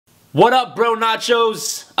What up, bro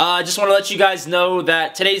nachos? Just want to let you guys know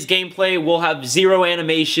that today's gameplay will have zero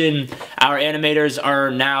animation. Our animators are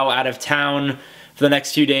now out of town for the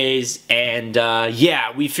next few days, and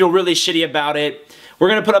yeah, we feel really shitty about it. We're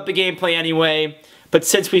gonna put up the gameplay anyway, but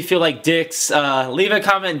since we feel like dicks, leave a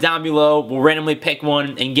comment down below. We'll randomly pick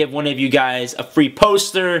one and give one of you guys a free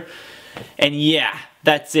poster. And yeah,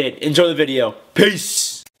 that's it. Enjoy the video.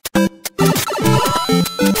 Peace!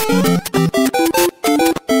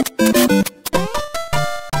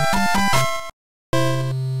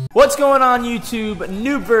 What's going on, YouTube?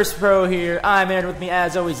 N00BvsPRO here. I'm Aaron. With me,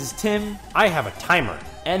 as always, is Tim. I have a timer.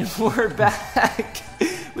 And we're back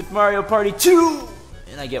with Mario Party 2!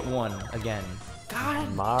 And I get one again.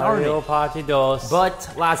 God Mario Party 2.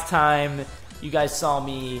 But last time, you guys saw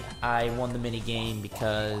me, I won the mini game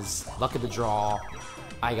because, luck of the draw,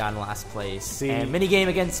 I got in last place. See, and mini game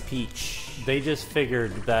against Peach. They just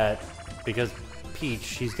figured that because Peach,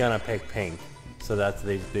 she's gonna pick pink. So that's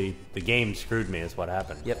the game screwed me is what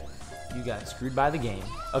happened. Yep. You got screwed by the game.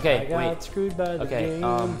 Okay, I got screwed by the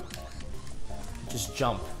game. Just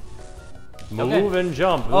jump. Move and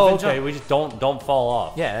jump. Move and jump. We just don't fall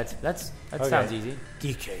off. Yeah, that sounds easy.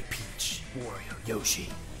 DK, Peach, Wario, Yoshi.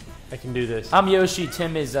 I can do this. I'm Yoshi.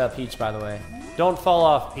 Tim is Peach, by the way. Don't fall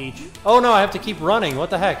off, Peach. Oh no, I have to keep running. What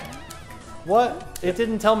the heck? What? It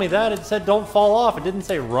didn't tell me that. It said don't fall off. It didn't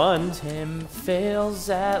say run. Tim fails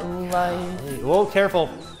at life. Whoa, careful.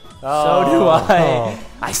 So do I. Oh.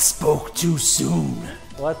 I spoke too soon.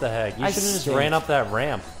 What the heck? You should have just ran up that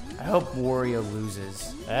ramp. I hope Wario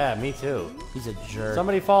loses. Yeah, me too. He's a jerk.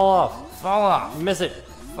 Somebody fall off. Fall off. Miss it.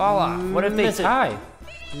 Fall off. What if they tie?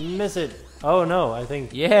 Miss it. Oh no, I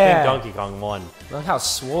think Donkey Kong won. Look how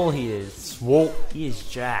swole he is. Swole. He is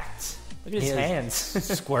jacked. Look at his hands.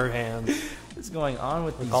 Square hands. What's going on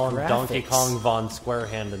with these call him graphics? Donkey Kong von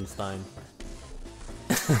Squarehandenstein.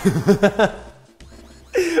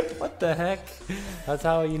 What the heck? That's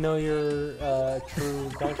how you know you're a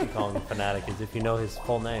true Donkey Kong fanatic, is if you know his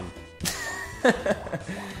full name.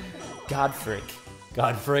 Godfrick.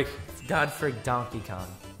 Godfrick. It's Godfrick Donkey Kong.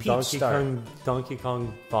 Donkey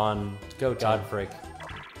Kong von Godfrick.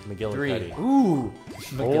 McGillicuddy. Ooh.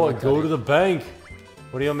 Oh, go to the bank.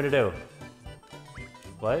 What do you want me to do?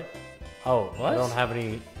 What? Oh, what? I don't have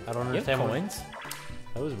any. I don't understand. You have coins.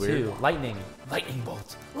 That was weird. 2. Lightning. Lightning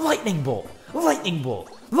bolt. Lightning bolt. Lightning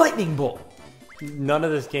bolt. Lightning bolt. None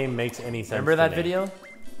of this game makes any sense. Remember that video?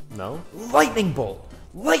 No. Lightning bolt.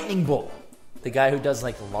 Lightning bolt. The guy who does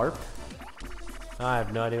like LARP. I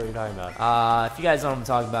have no idea what you're talking about. If you guys know what I'm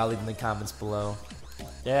talking about, leave in the comments below.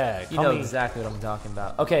 Yeah, you know exactly what I'm talking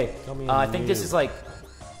about. Okay, I think this is like,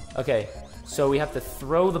 okay, so we have to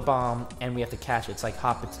throw the bomb and we have to catch it. It's like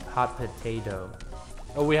hot potato.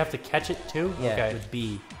 Oh, we have to catch it too? Yeah, okay. with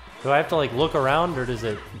B. Do I have to like look around or does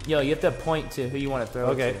it? Yo, you have to point to who you want to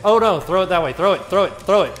throw it to. Oh no, throw it that way. Throw it, throw it,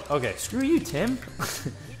 throw it. Okay. Screw you, Tim.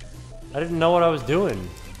 I didn't know what I was doing.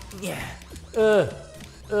 Yeah.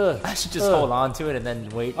 I should just hold on to it and then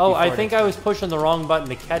wait. Oh, I think I was pushing the wrong button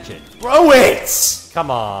to catch it. Throw it!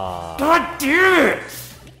 Come on. God damn it!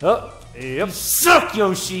 Oh, yep. You suck,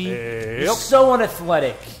 Yoshi. You're so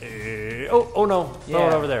unathletic. Oh no. Throw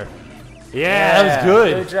it over there. Yeah, that was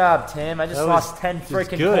good. Good job, Tim. I just lost 10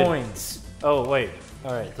 freaking coins. Oh, wait.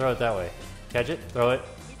 All right, throw it that way. Catch it, throw it.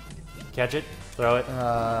 Catch it, throw it.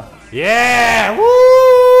 Yeah!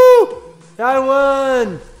 Woo! I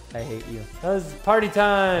won! I hate you. That was party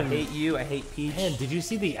time. I hate you. I hate Peach. Man, did you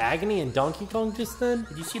see the agony in Donkey Kong just then?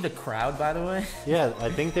 Did you see the crowd, by the way? Yeah, I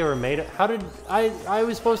think they were made. How did I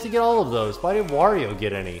was supposed to get all of those? Why did Wario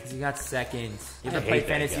get any? Because you got second. You ever play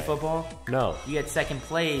fantasy football? No. You get second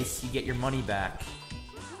place, you get your money back.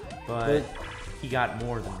 But he got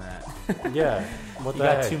more than that. Yeah. What the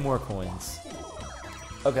heck? heck? Got 2 more coins.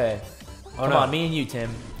 Okay. Come on, me and you,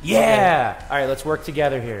 Tim. Yeah. Okay. All right, let's work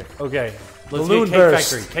together here. Okay. Let's Balloon get Cake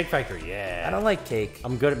burst. Factory. Cake Factory, yeah. I don't like cake.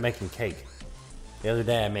 I'm good at making cake. The other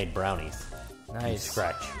day I made brownies. Nice. From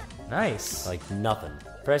scratch. Nice. Like nothing.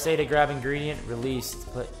 Press A to grab ingredient.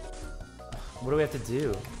 Released. But what do we have to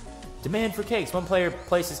do? Demand for cakes. One player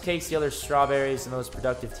places cakes, the other strawberries. The most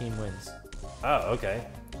productive team wins. Oh, okay.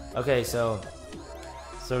 Okay, so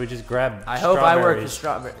we just grab. I hope I work with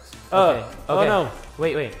strawberries. Okay. Oh no.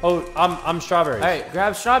 Wait. Oh, I'm strawberries. All right,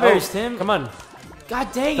 grab strawberries, Tim. Come on.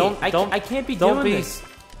 God dang it! I can't be doing this.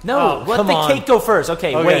 No, let the cake go first.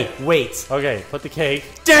 Okay, wait. Okay, put the cake.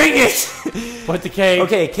 Dang it! Put the cake.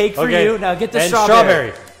 Okay, cake for you. Now get the and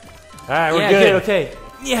strawberry. All right, we're good. Okay.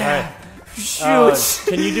 Yeah. Right. Shoot.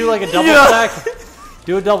 Can you do like a double stack?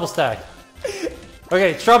 Do a double stack.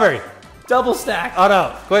 Okay, strawberry. Double stack. Oh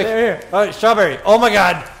no! Quick. Here. All right, strawberry. Oh my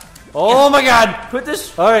God. Oh my god! Put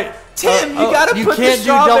this. All right, Tim, you gotta you put the can't do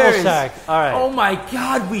strawberries. double stack. All right, Oh my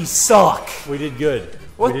god, we suck. we did good.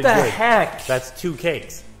 What We the did good. heck? That's 2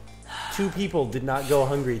 cakes. 2 people did not go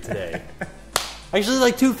hungry today. Actually,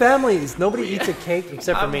 like 2 families. Nobody eats a cake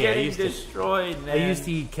except for I'm me. getting destroyed, man. I used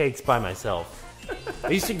to eat cakes by myself. I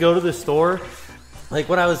used to go to the store, like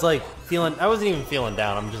when I was like feeling, I wasn't even feeling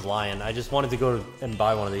down, I'm just lying. I just wanted to go and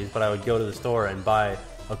buy one of these, but I would go to the store and buy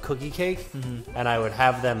a cookie cake, and I would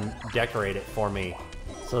have them decorate it for me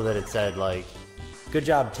so that it said like, good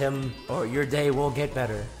job, Tim. Or your day will get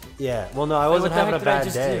better. Yeah, well no, I Wait, wasn't what the having a heck did I bad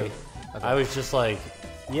just day. do? Okay. I was just like,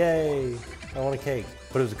 yay, I want a cake.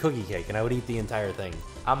 But it was a cookie cake, and I would eat the entire thing.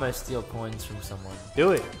 I'm gonna steal coins from someone.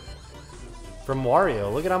 Do it. From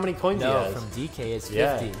Wario, look at how many coins he No, has. from DK it's 50.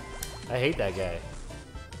 Yeah. I hate that guy.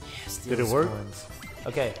 Yeah, steal Did it his work? coins.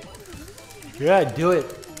 Okay. Yeah, do it.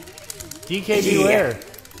 DK beware.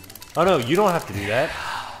 Oh no, you don't have to do that.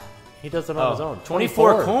 He does it on his own.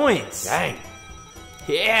 24 coins. Dang.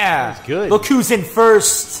 Yeah. That's good. Look who's in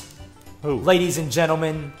first, Who? ladies and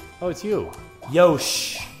gentlemen. Oh, it's you.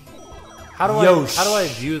 Yosh. How do Yosh. I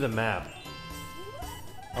view the map?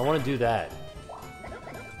 I want to do that.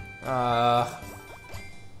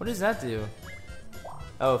 What does that do?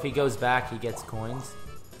 Oh, if he goes back, he gets coins.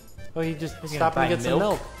 Oh, he just gonna stop and buy get some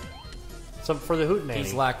milk? milk. Some for the hoot nanny.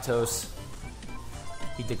 He's lactose.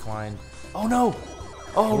 He declined. Oh no!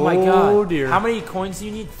 Oh my Oh, god. dear. How many coins do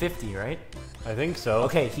you need? 50, right? I think so.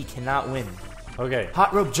 Okay, he cannot win. Okay.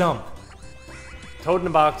 Hot rope jump. Toad in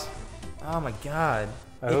a box. Oh my god.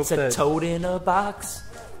 I It's hope a that- toad in a box.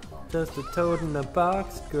 Just a toad in a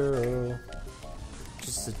box, girl.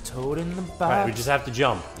 Just a toad in the box. Alright, we just have to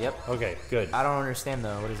jump. Yep. Okay, good. I don't understand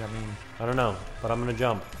though. What does that mean? I don't know, but I'm gonna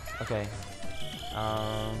jump. Okay.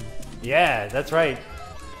 Yeah, that's right.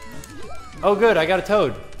 Oh, good, I got a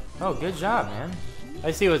toad. Oh, good job, man.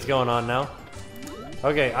 I see what's going on now.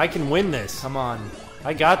 Okay, I can win this. Come on.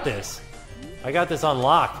 I got this. I got this on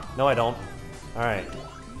lock. No, I don't. Alright.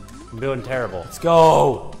 I'm doing terrible. Let's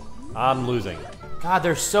go. I'm losing. God,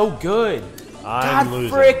 they're so good. I'm God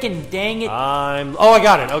losing. frickin' dang it. Oh, I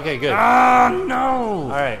got it. Okay, good. Oh no.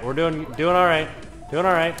 Alright, we're doing alright. Doing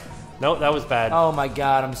alright. No, that was bad. Oh my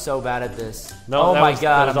god, I'm so bad at this. No, oh that my was-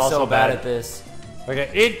 god, that was I'm also so bad bad. at this.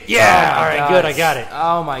 Okay, Oh yeah! my Alright, God. good, I got it.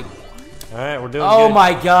 Oh my. Alright, we're doing Oh good.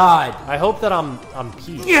 my god. I hope that I'm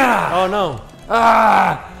peaked. Yeah. Oh no.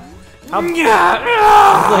 Ah. Yeah.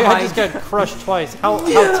 Oh I just got crushed twice. How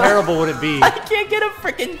terrible would it be? I can't get a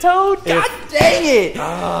freaking toad. God If- dang it.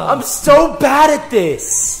 I'm so bad at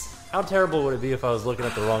this. How terrible would it be if I was looking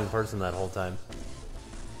at the wrong person that whole time?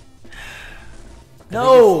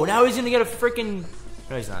 No, now he's gonna get a freaking.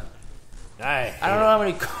 No, he's not. I I don't know how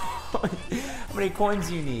many coins. How many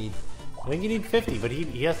coins you need? I think you need 50, but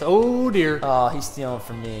he has to. Oh dear. Oh, he's stealing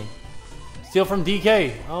from me. Steal from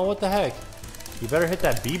DK. Oh, what the heck? You better hit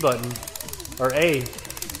that B button. Or A.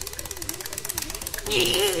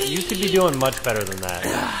 You could be doing much better than that.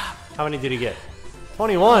 How many did he get?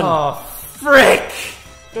 21. Oh, frick!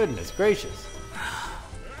 Goodness gracious.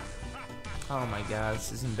 Oh my god,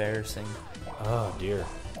 this is embarrassing. Oh dear.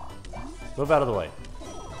 Move out of the way.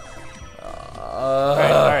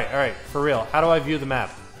 Alright. For real. How do I view the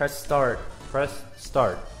map? Press start. Press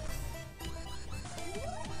start.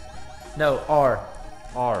 No, R.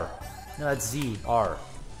 R. No, that's Z. R.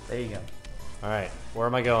 There you go. Alright. Where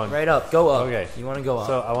am I going? Right up. Go up. Okay. You want to go up.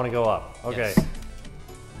 So I want to go up. Okay. Yes.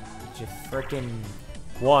 You freaking.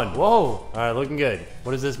 1. Whoa. Alright, looking good.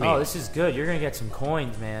 What does this mean? Oh, this is good. You're gonna get some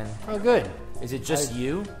coins, man. Oh, good. Is it just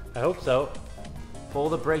you? I hope so. Pull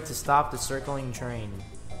the brake to stop the circling train.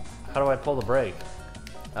 How do I pull the brake?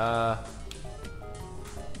 A.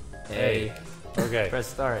 Okay. Press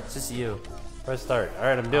start. It's just you. Press start.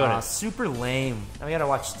 Alright, I'm doing it. Super lame. Now we gotta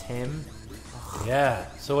watch Tim. Yeah.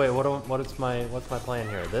 So wait, what's my plan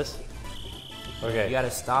here? This? Okay. You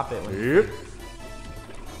gotta stop it. When Yep.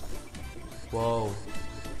 Whoa.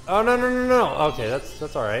 Oh no. Okay,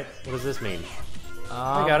 that's alright. What does this mean?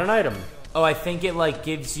 I got an item. Oh, I think it like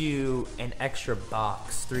gives you an extra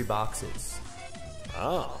box. 3 boxes.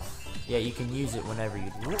 Oh. Yeah, you can use it whenever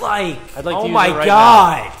you like. I'd like to oh use my it right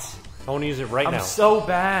god! I want to use it right I'm now. so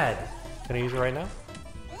bad. Can I use it right now?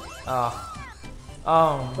 Oh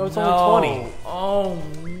Oh, it's no. only 20. Oh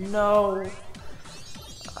no.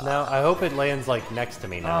 Now, I hope it lands like next to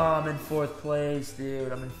me Oh, now. I'm in 4th place,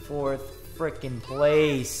 dude. I'm in 4th freaking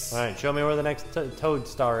place. Alright, show me where the next toad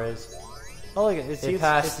star is. Oh, look, It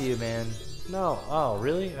passed you, man. No. Oh,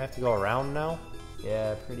 really? I have to go around now?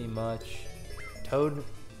 Yeah, pretty much. Toad,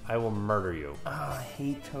 I will murder you. Oh, I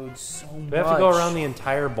hate Toad so much. Do I have to go around the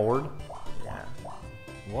entire board? Yeah.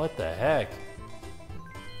 What the heck?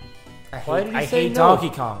 I hate Donkey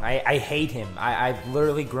Kong. I hate him. I've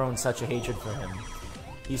literally grown such a hatred for him.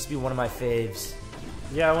 He used to be one of my faves.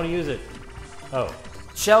 Yeah, I want to use it. Oh.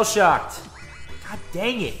 Shell shocked. God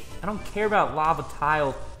dang it. I don't care about lava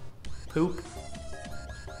tile poop.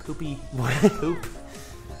 Poopy poop.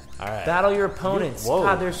 Alright. Battle your opponents. Whoa.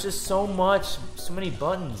 God, there's just so many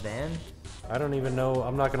buttons, man. I don't even know.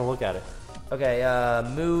 I'm not going to look at it. Okay,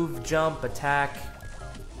 move, jump, attack.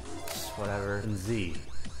 Whatever. And Z.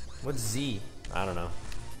 What's Z? I don't know.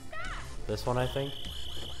 This one, I think?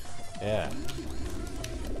 Yeah.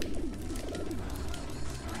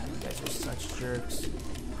 You guys are such jerks.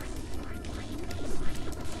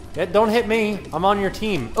 Yeah, don't hit me. I'm on your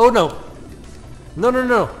team. Oh, no.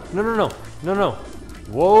 No.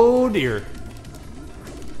 Whoa, dear.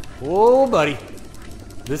 Whoa, buddy.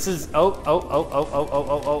 This is... Oh.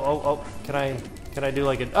 Can I do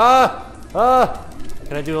like a...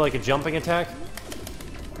 Can I do like a jumping attack?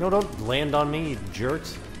 No, don't land on me, you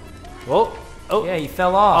jerks. Oh. Yeah, he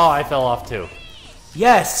fell off. Oh, I fell off too.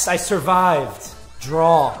 Yes, I survived.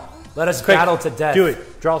 Draw. Let us battle to death. Do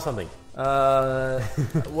it. Draw something.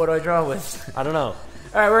 What do I draw with? I don't know.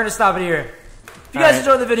 Alright, we're gonna stop it here. If you guys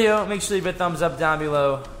enjoyed the video, make sure you leave a thumbs up down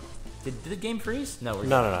below. Did the game freeze? No, we're good.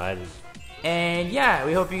 No. I didn't. And yeah,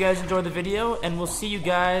 we hope you guys enjoyed the video, and we'll see you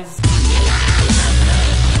guys